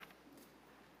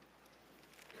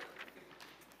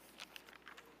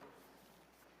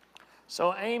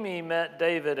So Amy met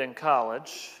David in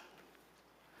college.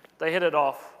 They hit it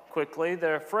off quickly.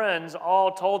 Their friends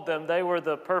all told them they were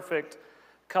the perfect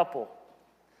couple.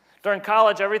 During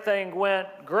college, everything went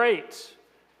great.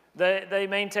 They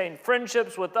maintained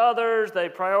friendships with others. They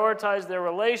prioritized their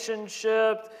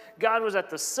relationship. God was at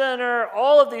the center.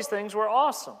 All of these things were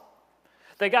awesome.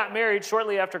 They got married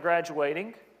shortly after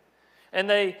graduating. And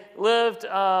they lived in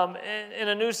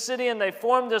a new city, and they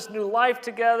formed this new life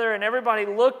together, and everybody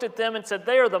looked at them and said,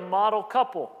 they are the model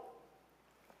couple.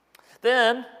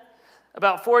 Then,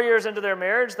 about 4 years into their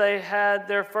marriage, they had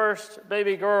their first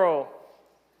baby girl.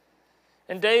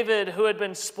 And David, who had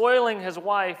been spoiling his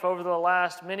wife over the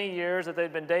last many years that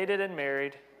they'd been dated and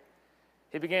married,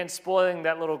 he began spoiling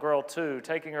that little girl too,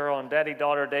 taking her on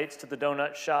daddy-daughter dates to the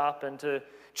donut shop and to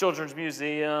children's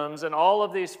museums and all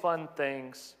of these fun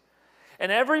things.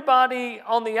 And everybody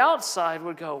on the outside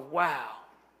would go, wow,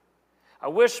 I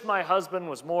wish my husband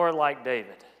was more like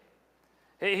David.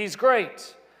 He's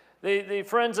great. The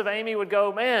friends of Amy would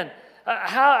go, man,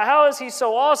 how is he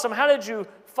so awesome? How did you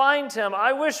find him?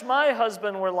 I wish my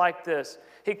husband were like this.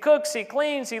 He cooks, he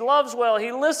cleans, he loves well,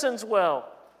 he listens well.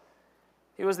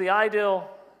 He was the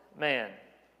ideal man.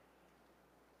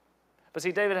 But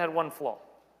see, David had one flaw.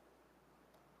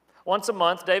 Once a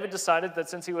month, David decided that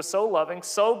since he was so loving,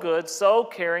 so good, so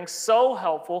caring, so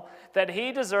helpful, that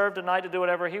he deserved a night to do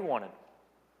whatever he wanted.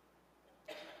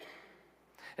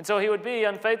 And so he would be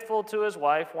unfaithful to his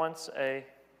wife once a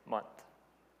month.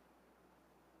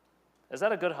 Is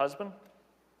that a good husband?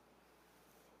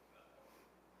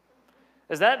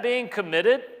 Is that being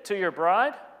committed to your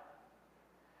bride?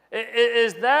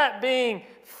 Is that being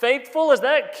faithful? Is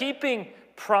that keeping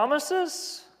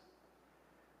promises?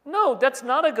 No, that's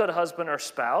not a good husband or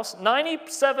spouse.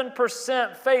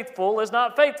 97% faithful is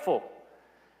not faithful.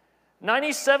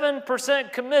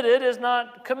 97% committed is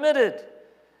not committed.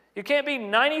 You can't be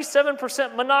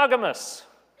 97% monogamous.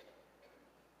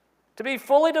 To be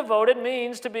fully devoted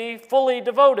means to be fully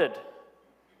devoted.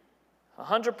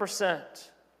 100%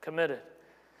 committed.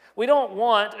 We don't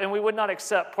want and we would not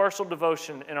accept partial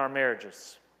devotion in our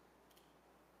marriages.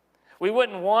 We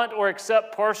wouldn't want or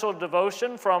accept partial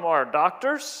devotion from our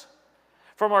doctors,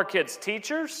 from our kids'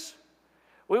 teachers.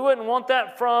 We wouldn't want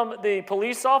that from the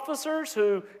police officers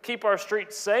who keep our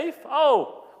streets safe.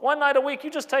 Oh, one night a week,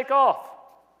 you just take off.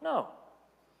 No.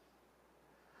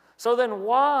 So then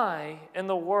why in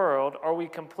the world are we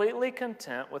completely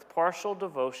content with partial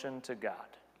devotion to God?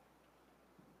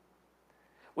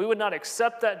 We would not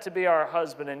accept that to be our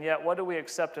husband, and yet what do we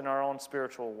accept in our own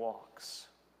spiritual walks?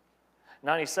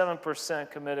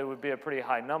 97% committed would be a pretty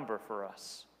high number for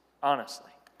us, honestly.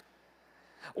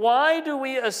 Why do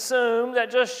we assume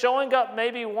that just showing up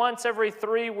maybe once every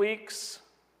 3 weeks,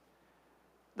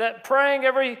 that praying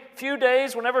every few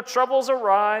days whenever troubles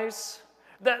arise,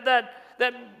 that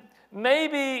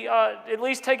maybe at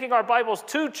least taking our Bibles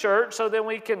to church so then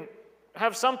we can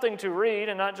have something to read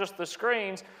and not just the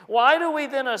screens, why do we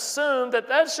then assume that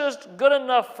that's just good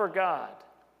enough for God?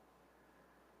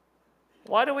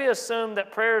 Why do we assume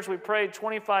that prayers we prayed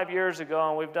 25 years ago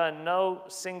and we've done no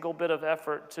single bit of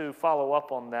effort to follow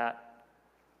up on that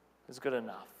is good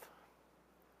enough?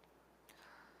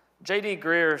 J.D.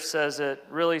 Greear says it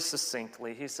really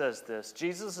succinctly. He says this: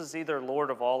 Jesus is either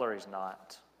Lord of all or he's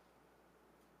not.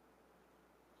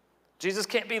 Jesus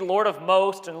can't be Lord of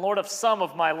most and Lord of some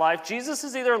of my life. Jesus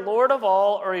is either Lord of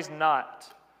all or he's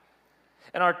not.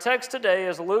 And our text today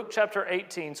is Luke chapter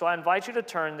 18, so I invite you to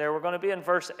turn there. We're going to be in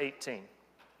verse 18.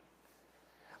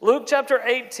 Luke chapter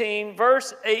 18,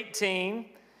 verse 18,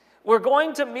 we're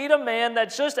going to meet a man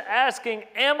that's just asking,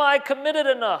 am I committed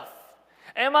enough?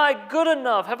 Am I good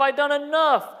enough? Have I done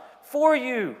enough for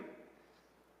you?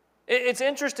 It's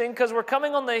interesting because we're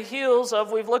coming on the heels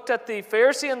of, we've looked at the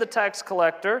Pharisee and the tax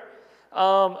collector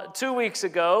 2 weeks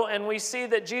ago, and we see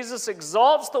that Jesus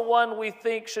exalts the one we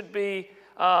think should be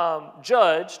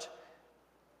judged,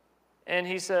 and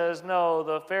he says, no,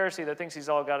 the Pharisee that thinks he's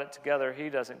all got it together, he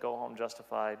doesn't go home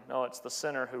justified. No, it's the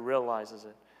sinner who realizes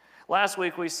it. Last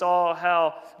week we saw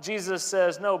how Jesus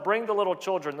says, no, bring the little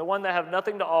children, the one that have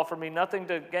nothing to offer me, nothing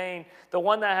to gain, the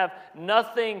one that have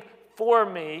nothing for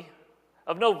me,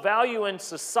 of no value in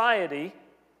society.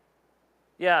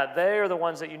 Yeah, they are the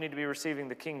ones that you need to be receiving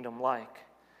the kingdom like.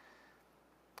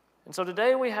 And so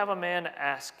today we have a man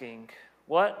asking,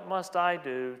 what must I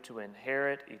do to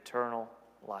inherit eternal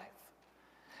life?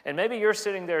 And maybe you're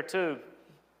sitting there too,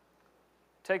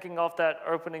 taking off that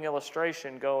opening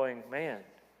illustration going, man,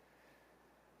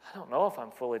 I don't know if I'm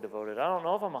fully devoted. I don't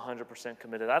know if I'm 100%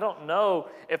 committed. I don't know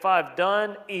if I've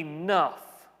done enough.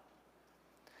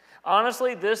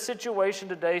 Honestly, this situation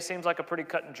today seems like a pretty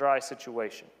cut and dry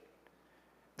situation.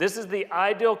 This is the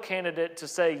ideal candidate to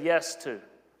say yes to.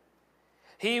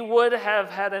 He would have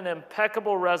had an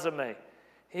impeccable resume.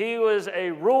 He was a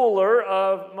ruler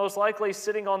of, most likely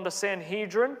sitting on the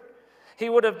Sanhedrin. He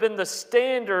would have been the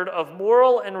standard of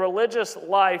moral and religious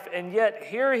life, and yet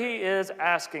here he is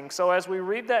asking. So as we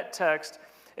read that text,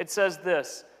 it says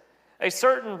this: a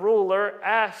certain ruler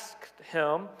asked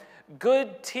him,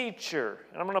 "Good teacher."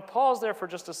 And I'm going to pause there for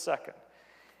just a second.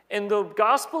 In the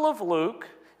Gospel of Luke,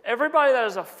 everybody that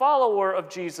is a follower of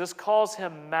Jesus calls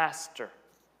him master.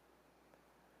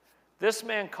 This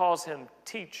man calls him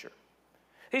teacher.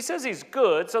 He says he's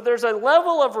good, so there's a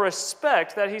level of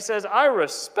respect that he says, I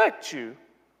respect you,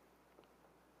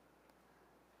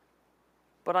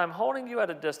 but I'm holding you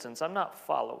at a distance. I'm not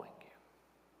following you.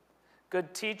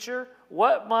 Good teacher,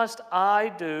 what must I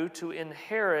do to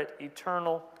inherit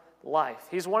eternal life?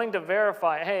 He's wanting to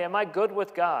verify, hey, am I good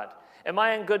with God? Am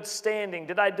I in good standing?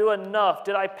 Did I do enough?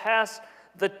 Did I pass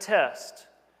the test?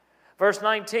 Verse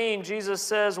 19, Jesus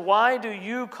says, why do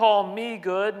you call me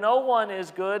good? No one is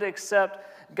good except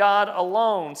God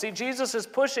alone. See, Jesus is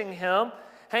pushing him.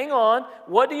 Hang on,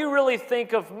 what do you really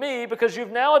think of me? Because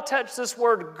you've now attached this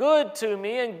word good to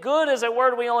me, and good is a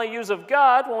word we only use of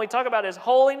God when we talk about His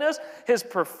holiness, His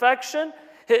perfection,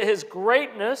 His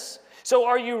greatness. So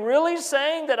are you really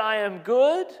saying that I am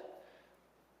good?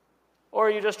 Or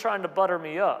are you just trying to butter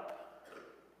me up?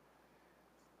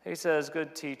 He says,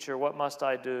 good teacher, what must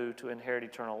I do to inherit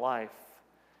eternal life?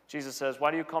 Jesus says,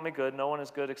 why do you call me good? No one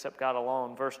is good except God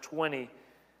alone. Verse 20,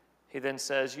 he then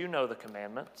says, you know the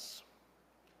commandments.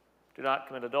 Do not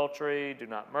commit adultery, do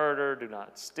not murder, do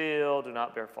not steal, do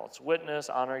not bear false witness,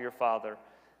 honor your father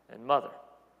and mother.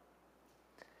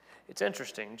 It's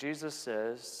interesting. Jesus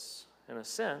says, in a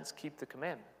sense, keep the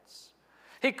commandments.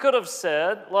 He could have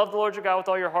said, love the Lord your God with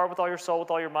all your heart, with all your soul, with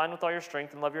all your mind, with all your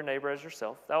strength, and love your neighbor as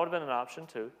yourself. That would have been an option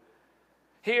too.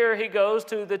 Here he goes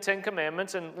to the Ten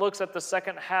Commandments and looks at the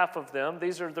second half of them.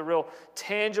 These are the real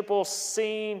tangible,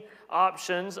 seen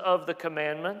options of the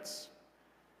commandments.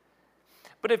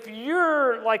 But if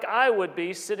you're like I would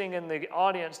be sitting in the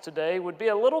audience today, would be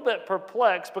a little bit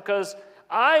perplexed because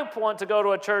I want to go to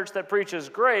a church that preaches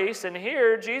grace, and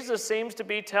here Jesus seems to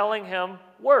be telling him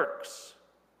works.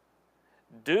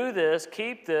 Do this,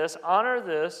 keep this, honor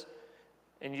this,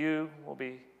 and you will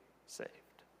be saved.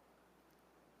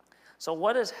 So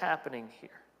what is happening here?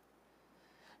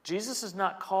 Jesus is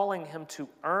not calling him to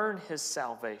earn his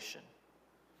salvation,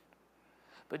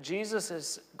 but Jesus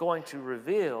is going to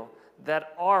reveal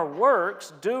that our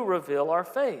works do reveal our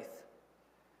faith.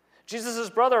 Jesus'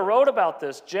 brother wrote about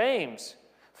this, James.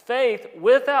 Faith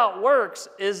without works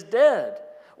is dead.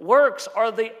 Works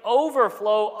are the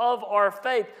overflow of our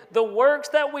faith. The works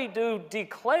that we do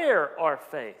declare our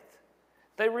faith.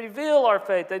 They reveal our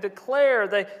faith. They declare,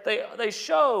 they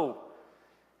show.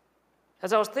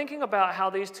 As I was thinking about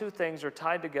how these two things are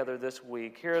tied together this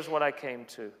week, here's what I came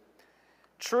to.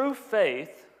 True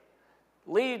faith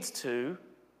leads to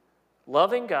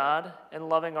loving God and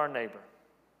loving our neighbor.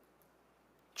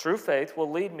 True faith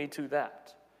will lead me to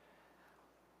that.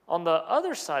 On the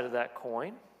other side of that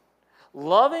coin,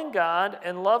 loving God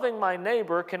and loving my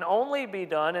neighbor can only be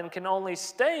done and can only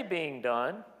stay being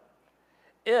done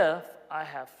if I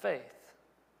have faith.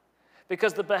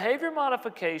 Because the behavior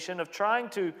modification of trying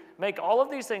to make all of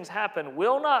these things happen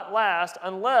will not last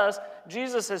unless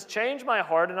Jesus has changed my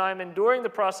heart and I'm enduring the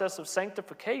process of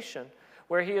sanctification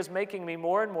where He is making me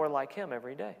more and more like Him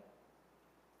every day.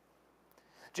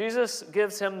 Jesus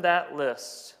gives him that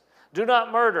list. Do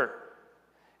not murder.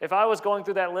 If I was going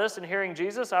through that list and hearing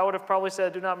Jesus, I would have probably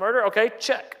said, do not murder. Okay,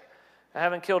 check. I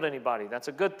haven't killed anybody. That's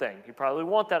a good thing. You probably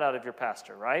want that out of your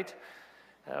pastor, right?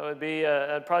 That would be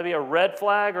probably be a red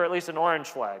flag or at least an orange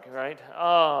flag, right?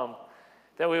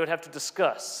 That we would have to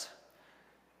discuss.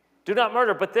 Do not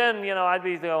murder. But then, I'd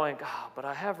be going, but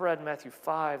I have read Matthew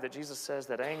 5 that Jesus says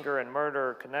that anger and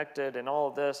murder are connected and all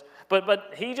of this.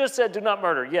 But he just said, do not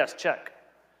murder. Yes, check.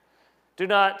 Do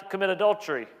not commit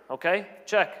adultery. Okay,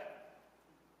 check.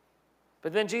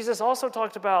 But then Jesus also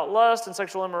talked about lust and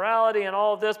sexual immorality and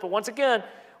all of this. But once again,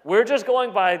 we're just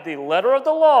going by the letter of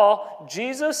the law.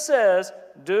 Jesus says,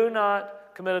 do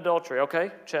not commit adultery. Okay,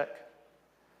 check.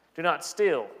 Do not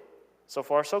steal. So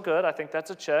far, so good. I think that's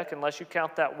a check, unless you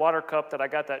count that water cup that I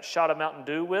got that shot of Mountain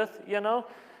Dew with,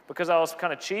 because I was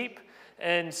kind of cheap.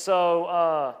 And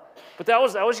so, but that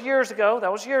was years ago.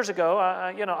 That was years ago.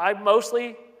 I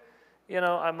mostly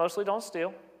don't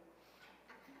steal.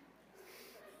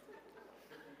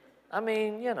 I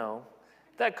mean,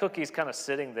 that cookie's kind of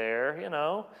sitting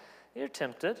there, you're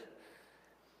tempted.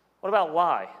 What about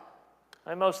lie?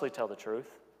 I mostly tell the truth.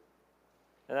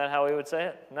 Isn't that how we would say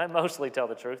it? And I mostly tell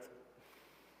the truth.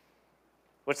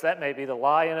 which that may be the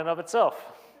lie in and of itself.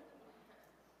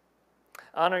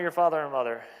 Honor your father and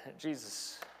mother.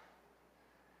 Jesus.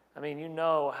 I mean, you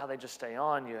know how they just stay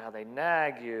on you, how they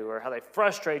nag you, or how they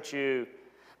frustrate you.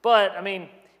 But, I mean,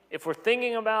 if we're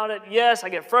thinking about it, yes, I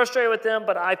get frustrated with them,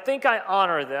 but I think I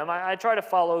honor them. I try to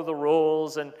follow the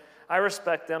rules, and I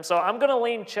respect them. So I'm going to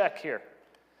lean check here.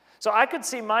 So I could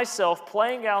see myself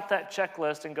playing out that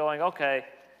checklist and going, okay,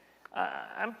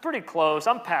 I'm pretty close.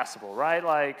 I'm passable, right?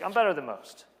 Like, I'm better than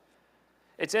most.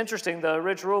 It's interesting. The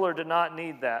rich ruler did not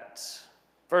need that.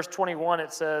 Verse 21,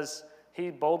 it says,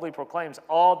 he boldly proclaims,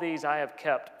 all these I have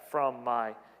kept from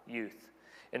my youth.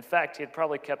 In fact, he had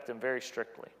probably kept them very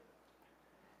strictly.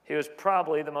 He was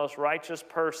probably the most righteous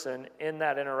person in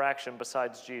that interaction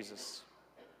besides Jesus.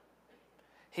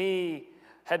 He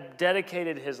had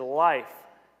dedicated his life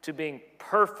to being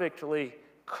perfectly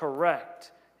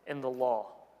correct in the law.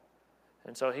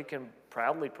 And so he can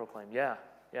proudly proclaim, yeah,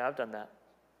 I've done that.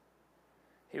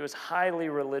 He was highly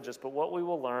religious, but what we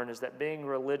will learn is that being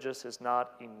religious is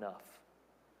not enough.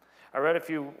 I read a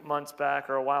few months back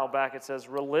or a while back, it says,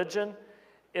 religion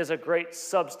is a great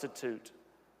substitute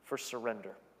for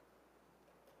surrender.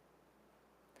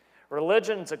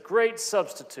 Religion's a great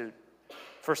substitute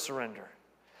for surrender.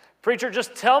 Preacher,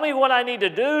 just tell me what I need to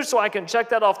do so I can check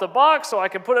that off the box, so I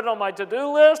can put it on my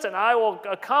to-do list, and I will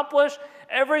accomplish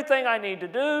everything I need to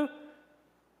do.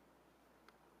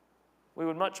 We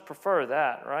would much prefer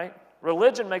that, right?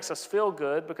 Religion makes us feel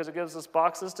good because it gives us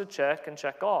boxes to check and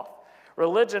check off.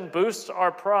 Religion boosts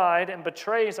our pride and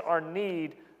betrays our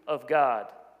need of God.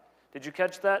 Did you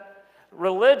catch that?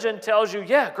 Religion tells you,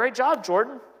 yeah, great job,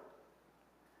 Jordan.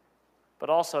 But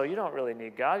also, you don't really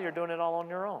need God. You're doing it all on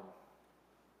your own.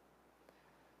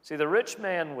 See, the rich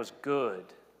man was good,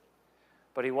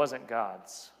 but he wasn't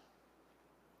God's.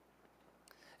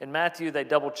 In Matthew, they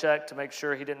double-checked to make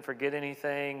sure he didn't forget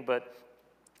anything, but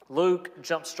Luke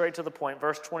jumped straight to the point.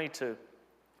 Verse 22.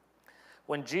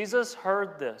 When Jesus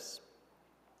heard this,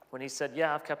 when he said,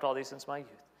 yeah, I've kept all these since my youth,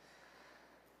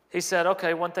 he said,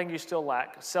 okay, one thing you still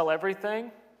lack. Sell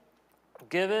everything,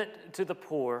 give it to the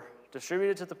poor,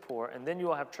 distribute it to the poor, and then you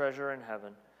will have treasure in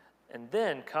heaven. And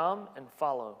then come and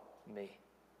follow me.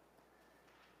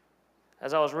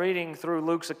 As I was reading through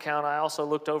Luke's account, I also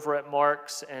looked over at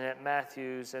Mark's and at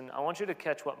Matthew's, and I want you to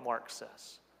catch what Mark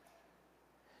says.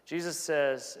 Jesus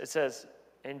says, it says,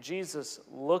 and Jesus,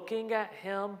 looking at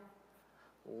him,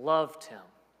 loved him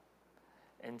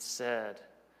and said,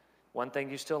 one thing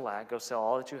you still lack, go sell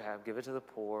all that you have, give it to the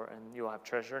poor, and you will have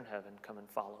treasure in heaven. Come and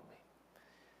follow me.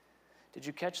 Did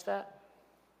you catch that?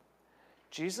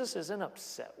 Jesus isn't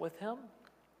upset with him.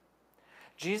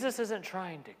 Jesus isn't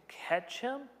trying to catch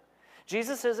him.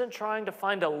 Jesus isn't trying to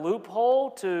find a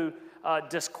loophole to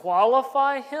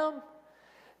disqualify him.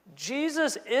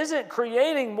 Jesus isn't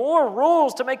creating more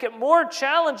rules to make it more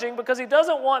challenging because he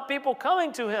doesn't want people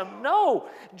coming to him. No,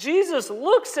 Jesus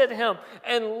looks at him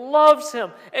and loves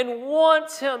him and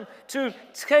wants him to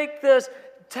take this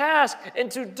task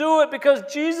and to do it because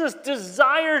Jesus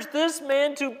desires this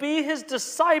man to be his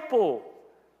disciple.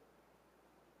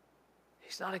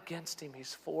 He's not against him,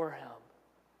 he's for him.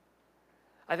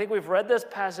 I think we've read this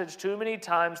passage too many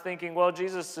times thinking, well,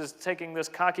 Jesus is taking this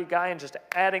cocky guy and just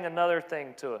adding another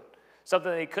thing to it,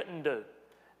 something that he couldn't do.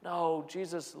 No,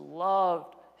 Jesus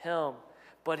loved him,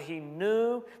 but he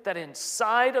knew that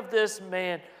inside of this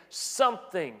man,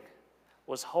 something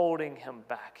was holding him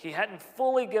back. He hadn't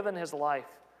fully given his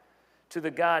life to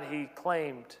the God he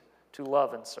claimed to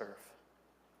love and serve.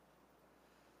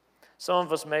 Some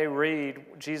of us may read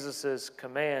Jesus'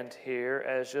 command here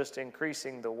as just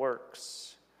increasing the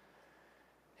works.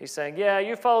 He's saying, yeah,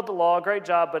 you followed the law, great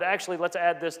job, but actually let's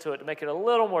add this to it to make it a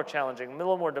little more challenging, a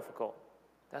little more difficult.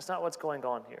 That's not what's going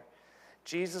on here.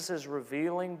 Jesus is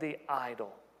revealing the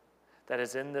idol that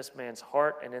is in this man's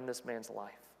heart and in this man's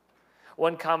life.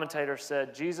 One commentator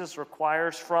said, Jesus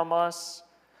requires from us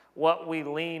what we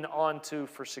lean onto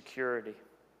for security.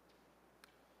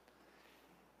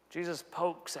 Jesus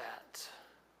pokes at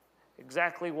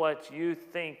exactly what you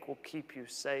think will keep you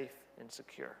safe and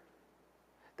secure.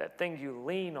 That thing you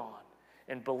lean on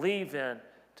and believe in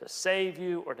to save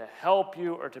you or to help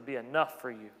you or to be enough for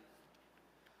you.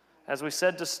 As we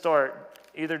said to start,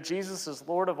 either Jesus is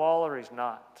Lord of all or he's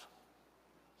not.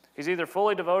 He's either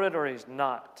fully devoted or he's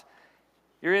not.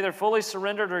 You're either fully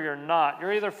surrendered or you're not.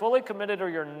 You're either fully committed or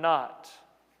you're not.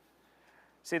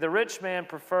 See, the rich man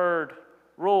preferred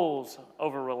rules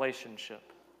over relationship.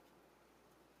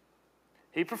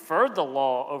 He preferred the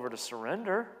law over to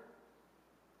surrender.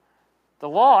 The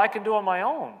law I can do on my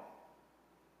own.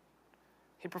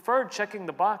 He preferred checking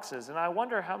the boxes, and I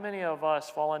wonder how many of us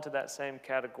fall into that same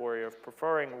category of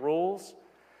preferring rules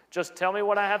Just tell me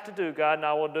what I have to do, God, and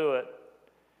I will do it,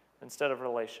 instead of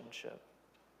relationship.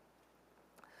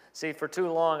 See, for too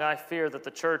long, I fear that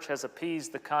the church has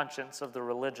appeased the conscience of the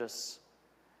religious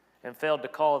and failed to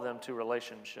call them to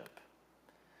relationship.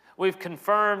 We've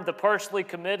confirmed the partially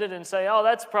committed and say, oh,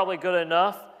 that's probably good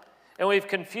enough. And we've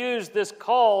confused this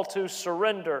call to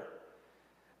surrender.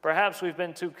 Perhaps we've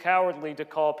been too cowardly to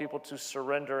call people to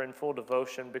surrender in full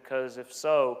devotion, because if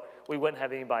so, we wouldn't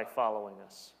have anybody following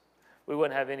us. We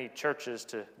wouldn't have any churches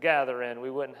to gather in.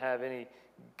 We wouldn't have any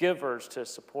givers to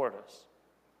support us.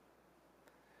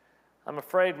 I'm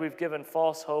afraid we've given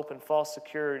false hope and false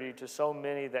security to so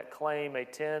many that claim a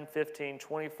 10, 15,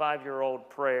 25-year-old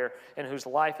prayer and whose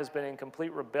life has been in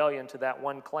complete rebellion to that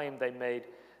one claim they made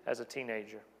as a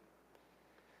teenager.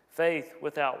 Faith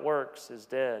without works is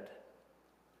dead.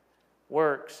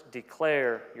 Works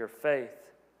declare your faith.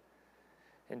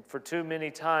 And for too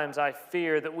many times, I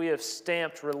fear that we have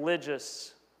stamped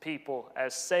religious people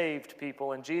as saved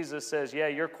people. And Jesus says, yeah,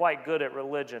 you're quite good at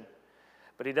religion.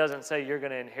 But he doesn't say you're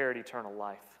going to inherit eternal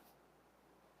life.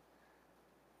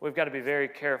 We've got to be very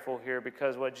careful here,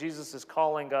 because what Jesus is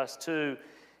calling us to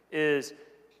is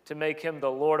to make him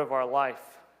the Lord of our life,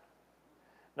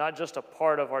 not just a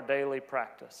part of our daily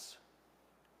practice.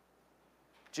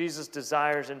 Jesus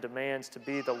desires and demands to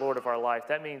be the Lord of our life.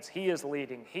 That means he is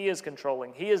leading, he is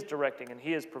controlling, he is directing, and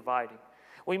he is providing.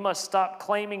 We must stop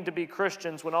claiming to be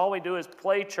Christians when all we do is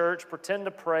play church, pretend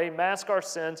to pray, mask our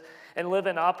sins, and live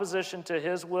in opposition to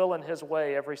his will and his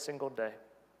way every single day.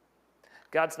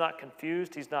 God's not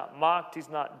confused, he's not mocked, he's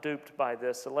not duped by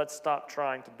this, so let's stop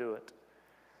trying to do it.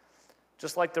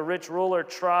 Just like the rich ruler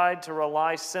tried to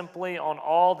rely simply on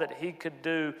all that he could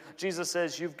do, Jesus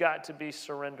says, you've got to be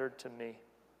surrendered to me.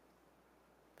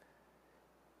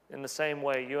 In the same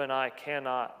way, you and I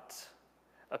cannot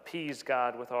appease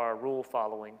God with our rule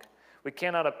following. We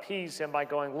cannot appease him by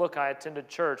going, look, I attended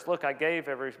church. Look, I gave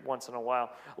every once in a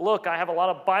while. Look, I have a lot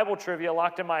of Bible trivia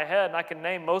locked in my head, and I can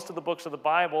name most of the books of the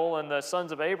Bible and the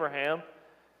sons of Abraham.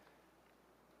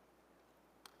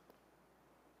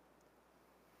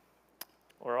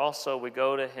 Or also we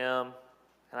go to him,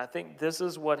 and I think this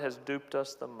is what has duped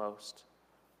us the most.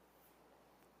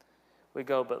 We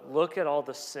go, but look at all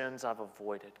the sins I've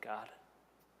avoided, God.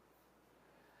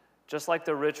 Just like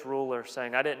the rich ruler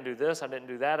saying, I didn't do this, I didn't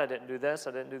do that, I didn't do this,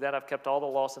 I didn't do that. I've kept all the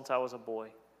law since I was a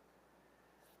boy.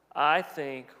 I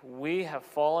think we have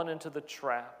fallen into the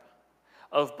trap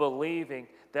of believing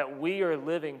that we are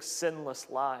living sinless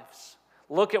lives.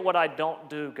 Look at what I don't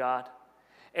do, God.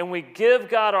 And we give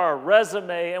God our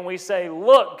resume and we say,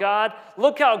 look, God,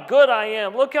 look how good I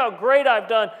am. Look how great I've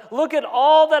done. Look at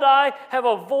all that I have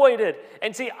avoided.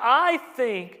 And see, I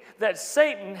think that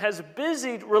Satan has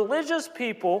busied religious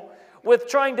people with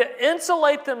trying to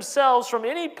insulate themselves from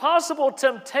any possible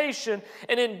temptation.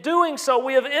 And in doing so,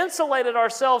 we have insulated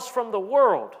ourselves from the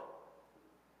world.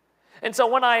 And so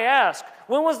when I ask,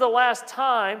 when was the last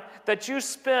time that you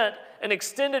spent an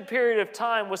extended period of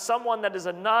time with someone that is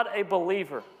not a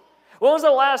believer? When was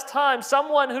the last time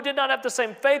someone who did not have the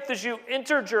same faith as you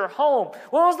entered your home?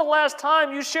 When was the last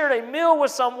time you shared a meal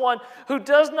with someone who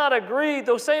does not agree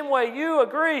the same way you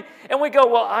agree? And we go,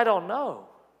 well, I don't know.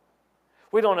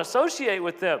 We don't associate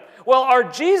with them. Well, our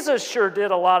Jesus sure did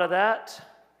a lot of that.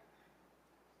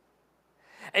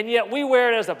 And yet we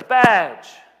wear it as a badge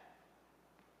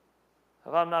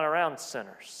of I'm not around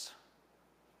sinners.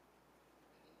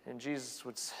 And Jesus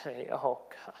would say, oh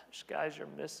gosh, guys, you're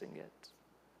missing it.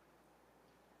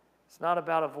 It's not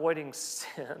about avoiding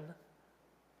sin.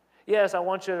 Yes, I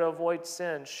want you to avoid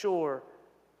sin, sure.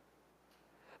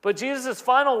 But Jesus'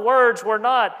 final words were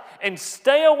not, and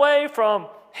stay away from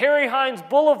Harry Hines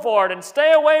Boulevard, and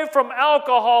stay away from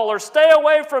alcohol, or stay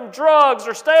away from drugs,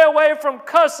 or stay away from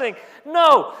cussing.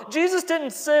 No, Jesus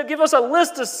didn't give us a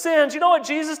list of sins. You know what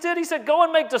Jesus did? He said, go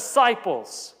and make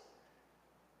disciples.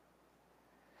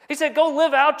 He said, go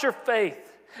live out your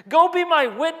faith. Go be my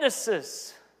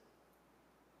witnesses.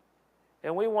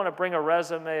 And we want to bring a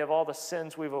resume of all the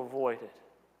sins we've avoided.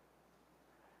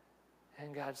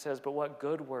 And God says, but what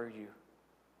good were you?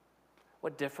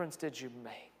 What difference did you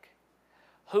make?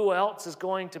 Who else is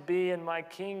going to be in my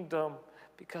kingdom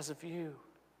because of you?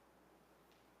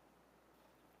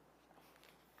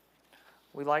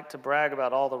 We like to brag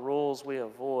about all the rules we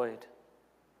avoid.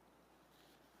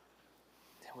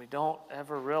 And we don't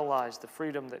ever realize the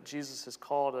freedom that Jesus has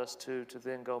called us to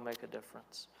then go make a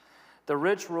difference. The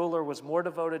rich ruler was more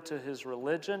devoted to his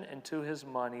religion and to his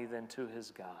money than to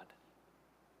his God.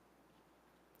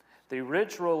 The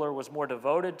rich ruler was more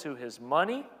devoted to his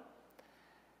money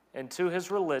and to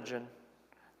his religion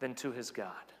than to his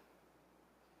God.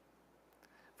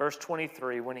 Verse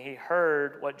 23, when he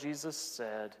heard what Jesus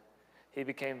said, he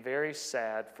became very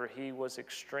sad, for he was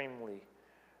extremely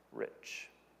rich.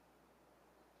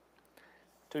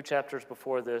 2 chapters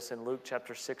before this, in Luke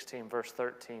chapter 16, verse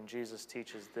 13, Jesus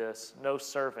teaches this: no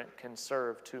servant can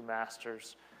serve two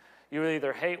masters. You will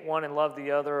either hate one and love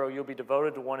the other, or you'll be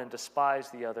devoted to one and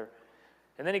despise the other.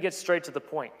 And then he gets straight to the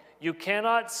point. You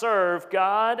cannot serve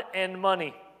God and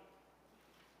money.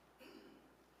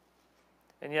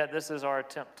 And yet this is our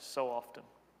attempt so often.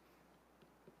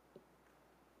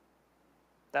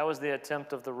 That was the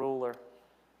attempt of the ruler,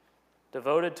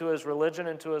 devoted to his religion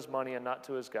and to his money and not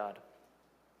to his God.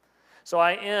 So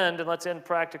I end, and let's end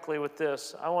practically with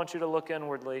this. I want you to look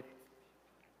inwardly.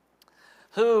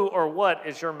 Who or what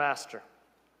is your master?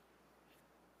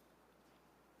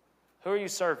 Who are you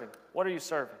serving? What are you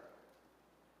serving?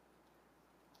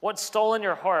 What's stolen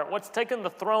your heart? What's taken the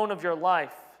throne of your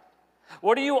life?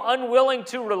 What are you unwilling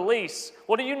to release?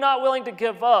 What are you not willing to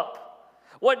give up?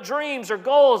 What dreams or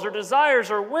goals or desires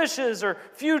or wishes or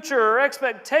future or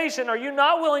expectation are you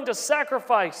not willing to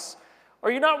sacrifice?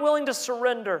 Are you not willing to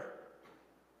surrender?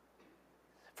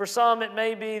 For some, it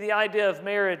may be the idea of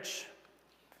marriage.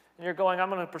 And you're going, I'm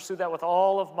going to pursue that with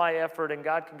all of my effort, and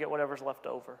God can get whatever's left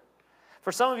over.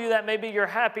 For some of you, that may be your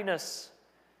happiness.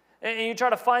 And you try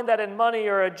to find that in money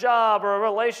or a job or a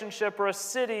relationship or a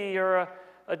city or a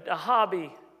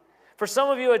hobby. For some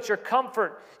of you, it's your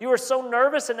comfort. You are so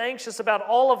nervous and anxious about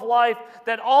all of life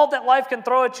that all that life can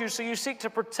throw at you, so you seek to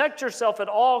protect yourself at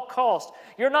all costs.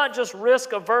 You're not just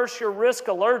risk averse, you're risk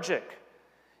allergic.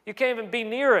 You can't even be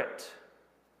near it.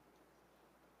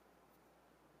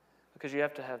 Because you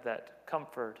have to have that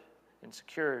comfort and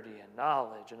security and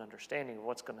knowledge and understanding of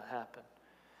what's going to happen.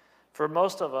 For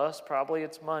most of us, probably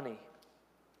it's money.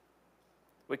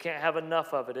 We can't have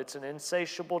enough of it. It's an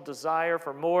insatiable desire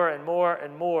for more and more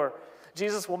and more.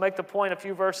 Jesus will make the point a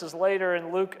few verses later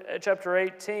in Luke chapter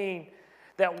 18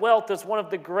 that wealth is one of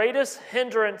the greatest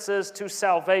hindrances to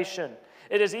salvation.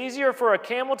 It is easier for a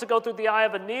camel to go through the eye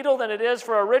of a needle than it is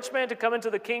for a rich man to come into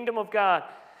the kingdom of God.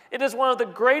 It is one of the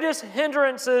greatest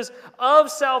hindrances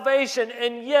of salvation,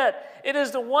 and yet it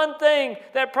is the one thing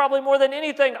that probably more than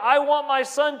anything I want my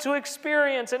son to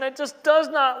experience, and it just does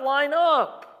not line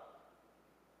up.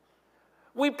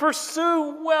 We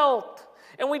pursue wealth,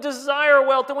 and we desire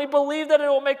wealth, and we believe that it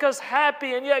will make us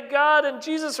happy, and yet God and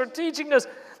Jesus are teaching us,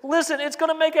 listen, it's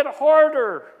going to make it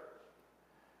harder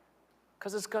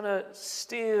because it's going to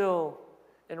steal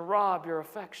and rob your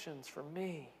affections from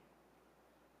me.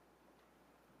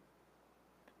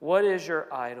 What is your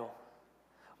idol?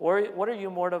 What are you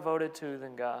more devoted to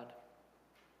than God?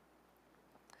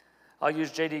 I'll use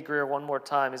J.D. Greear one more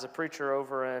time. He's a preacher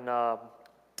over in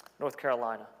North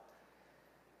Carolina.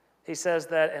 He says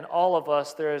that in all of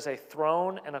us there is a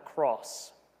throne and a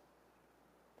cross.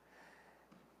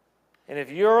 And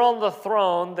if you're on the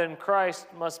throne, then Christ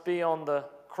must be on the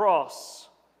cross.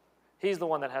 He's the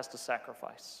one that has to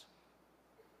sacrifice.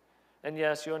 And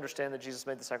yes, you understand that Jesus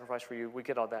made the sacrifice for you. We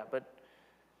get all that. But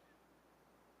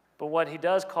what he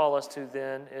does call us to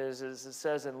then is it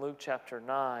says in Luke chapter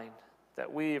 9,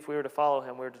 that we, if we were to follow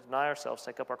him, we were to deny ourselves,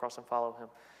 take up our cross and follow him.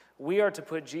 We are to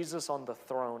put Jesus on the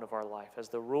throne of our life as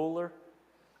the ruler,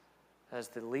 as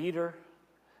the leader,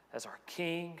 as our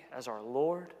king, as our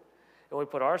Lord. And we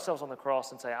put ourselves on the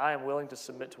cross and say, I am willing to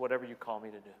submit to whatever you call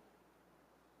me to do.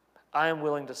 I am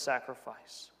willing to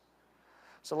sacrifice.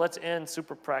 So let's end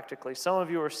super practically. Some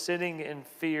of you are sitting in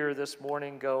fear this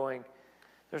morning going,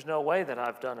 there's no way that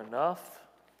I've done enough.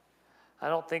 I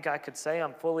don't think I could say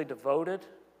I'm fully devoted.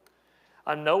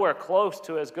 I'm nowhere close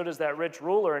to as good as that rich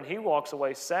ruler, and he walks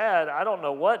away sad. I don't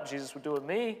know what Jesus would do with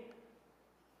me.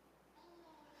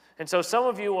 And so some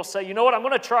of you will say, you know what, I'm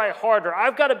going to try harder.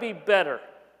 I've got to be better.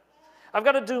 I've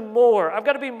got to do more. I've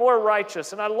got to be more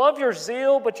righteous. And I love your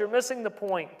zeal, but you're missing the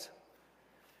point.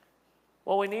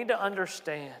 What we need to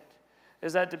understand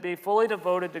is that to be fully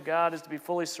devoted to God is to be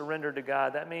fully surrendered to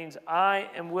God. That means I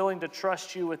am willing to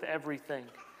trust you with everything.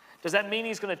 Does that mean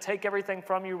he's going to take everything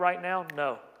from you right now?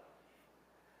 No.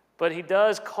 But he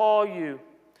does call you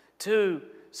to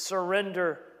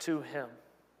surrender to him.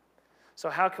 So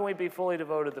how can we be fully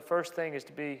devoted? The first thing is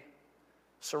to be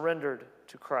surrendered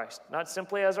to Christ. Not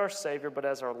simply as our Savior, but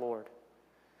as our Lord.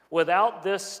 Without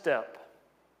this step,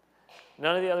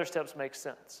 none of the other steps make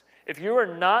sense. If you are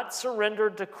not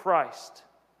surrendered to Christ,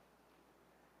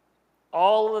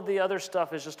 all of the other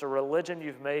stuff is just a religion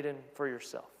you've made for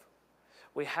yourself.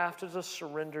 We have to just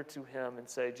surrender to him and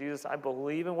say, Jesus, I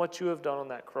believe in what you have done on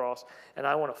that cross, and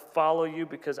I want to follow you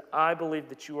because I believe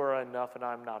that you are enough and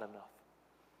I'm not enough.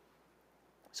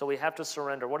 So we have to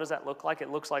surrender. What does that look like? It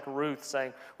looks like Ruth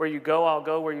saying, where you go, I'll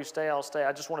go. Where you stay, I'll stay.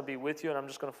 I just want to be with you, and I'm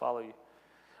just going to follow you.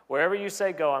 Wherever you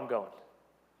say go, I'm going.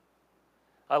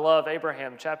 I love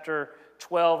Abraham, chapter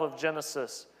 12 of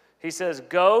Genesis. He says,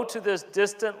 go to this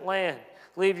distant land.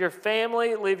 Leave your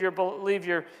family, leave your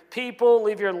people,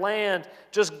 leave your land.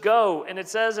 Just go. And it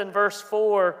says in verse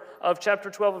 4 of chapter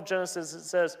 12 of Genesis, it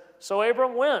says, so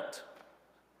Abram went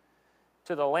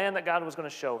to the land that God was going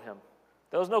to show him.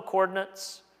 There was no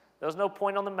coordinates. There was no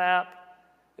point on the map.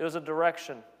 It was a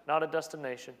direction, not a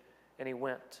destination. And he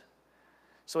went.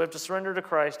 So we have to surrender to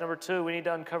Christ. Number 2, we need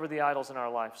to uncover the idols in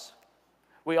our lives.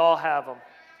 We all have them.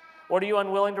 What are you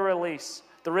unwilling to release?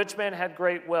 The rich man had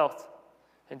great wealth,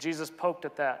 and Jesus poked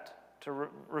at that to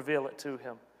reveal it to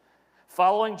him.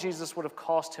 Following Jesus would have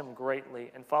cost him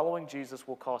greatly, and following Jesus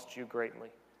will cost you greatly.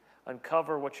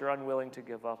 Uncover what you're unwilling to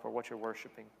give up or what you're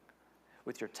worshiping.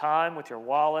 With your time, with your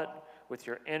wallet, with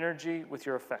your energy, with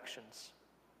your affections.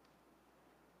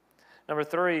 Number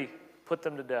 3, put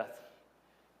them to death.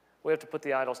 We have to put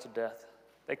the idols to death.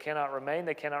 They cannot remain.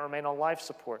 They cannot remain on life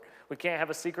support. We can't have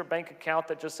a secret bank account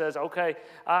that just says, okay,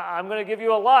 I'm going to give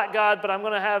you a lot, God, but I'm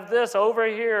going to have this over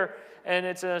here, and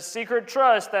it's a secret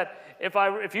trust that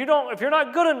if you're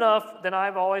not good enough, then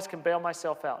I always can bail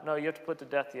myself out. No, you have to put to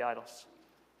death the idols.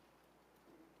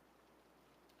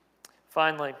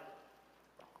 Finally,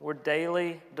 we're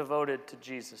daily devoted to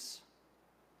Jesus.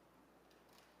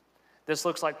 This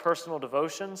looks like personal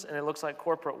devotions, and it looks like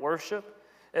corporate worship.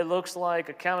 It looks like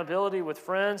accountability with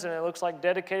friends, and it looks like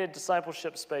dedicated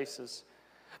discipleship spaces.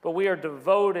 But we are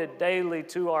devoted daily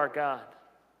to our God.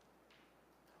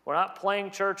 We're not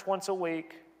playing church once a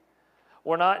week.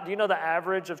 Do you know the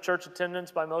average of church attendance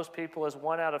by most people is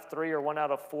 1 out of 3 or 1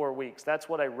 out of 4 weeks? That's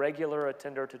what a regular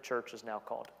attender to church is now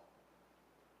called.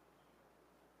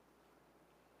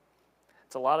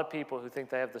 It's a lot of people who think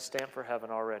they have the stamp for heaven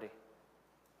already.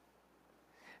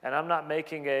 And I'm not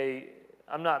making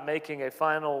a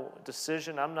final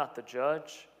decision. I'm not the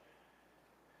judge.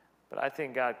 But I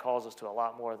think God calls us to a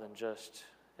lot more than just,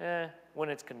 when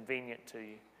it's convenient to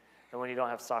you and when you don't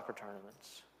have soccer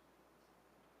tournaments.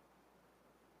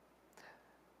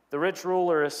 The rich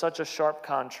ruler is such a sharp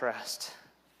contrast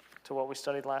to what we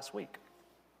studied last week.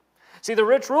 See, the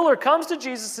rich ruler comes to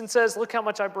Jesus and says, look how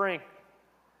much I bring.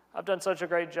 I've done such a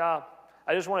great job.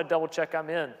 I just want to double check I'm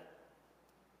in.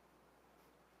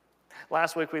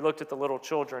 Last week we looked at the little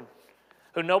children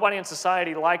who nobody in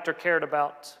society liked or cared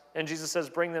about. And Jesus says,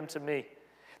 bring them to me.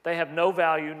 They have no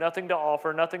value, nothing to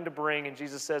offer, nothing to bring. And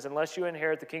Jesus says, unless you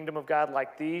inherit the kingdom of God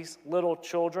like these little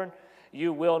children,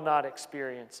 you will not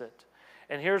experience it.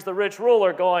 And here's the rich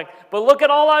ruler going, but look at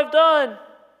all I've done.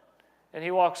 And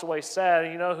he walks away sad.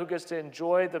 And you know who gets to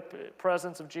enjoy the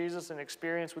presence of Jesus and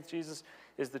experience with Jesus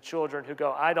is the children who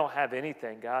go, I don't have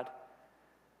anything, God,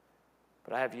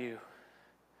 but I have you.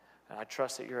 And I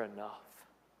trust that you're enough.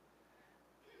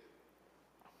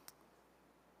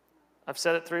 I've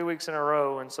said it 3 weeks in a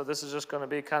row, and so this is just going to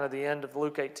be kind of the end of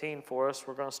Luke 18 for us.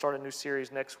 We're going to start a new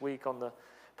series next week on the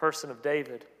person of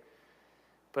David.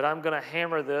 But I'm going to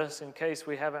hammer this in case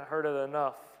we haven't heard it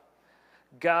enough.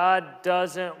 God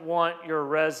doesn't want your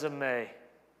resume.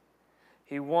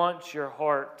 He wants your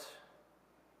heart.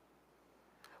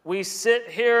 We sit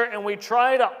here and we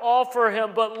try to offer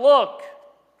him, but look.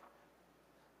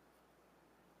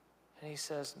 And he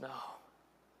says, no,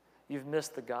 you've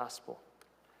missed the gospel.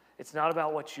 It's not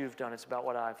about what you've done. It's about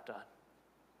what I've done.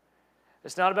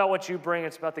 It's not about what you bring.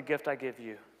 It's about the gift I give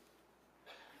you.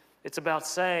 It's about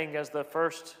saying, as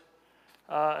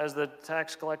the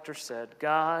tax collector said,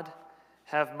 God,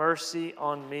 have mercy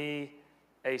on me,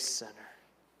 a sinner.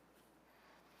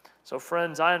 So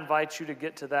friends, I invite you to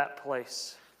get to that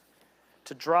place,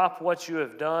 to drop what you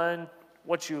have done,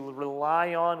 what you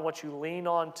rely on, what you lean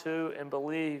on to, and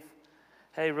believe,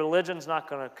 hey, religion's not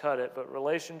going to cut it, but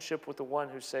relationship with the one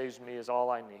who saves me is all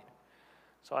I need.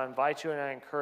 So I invite you and I encourage you.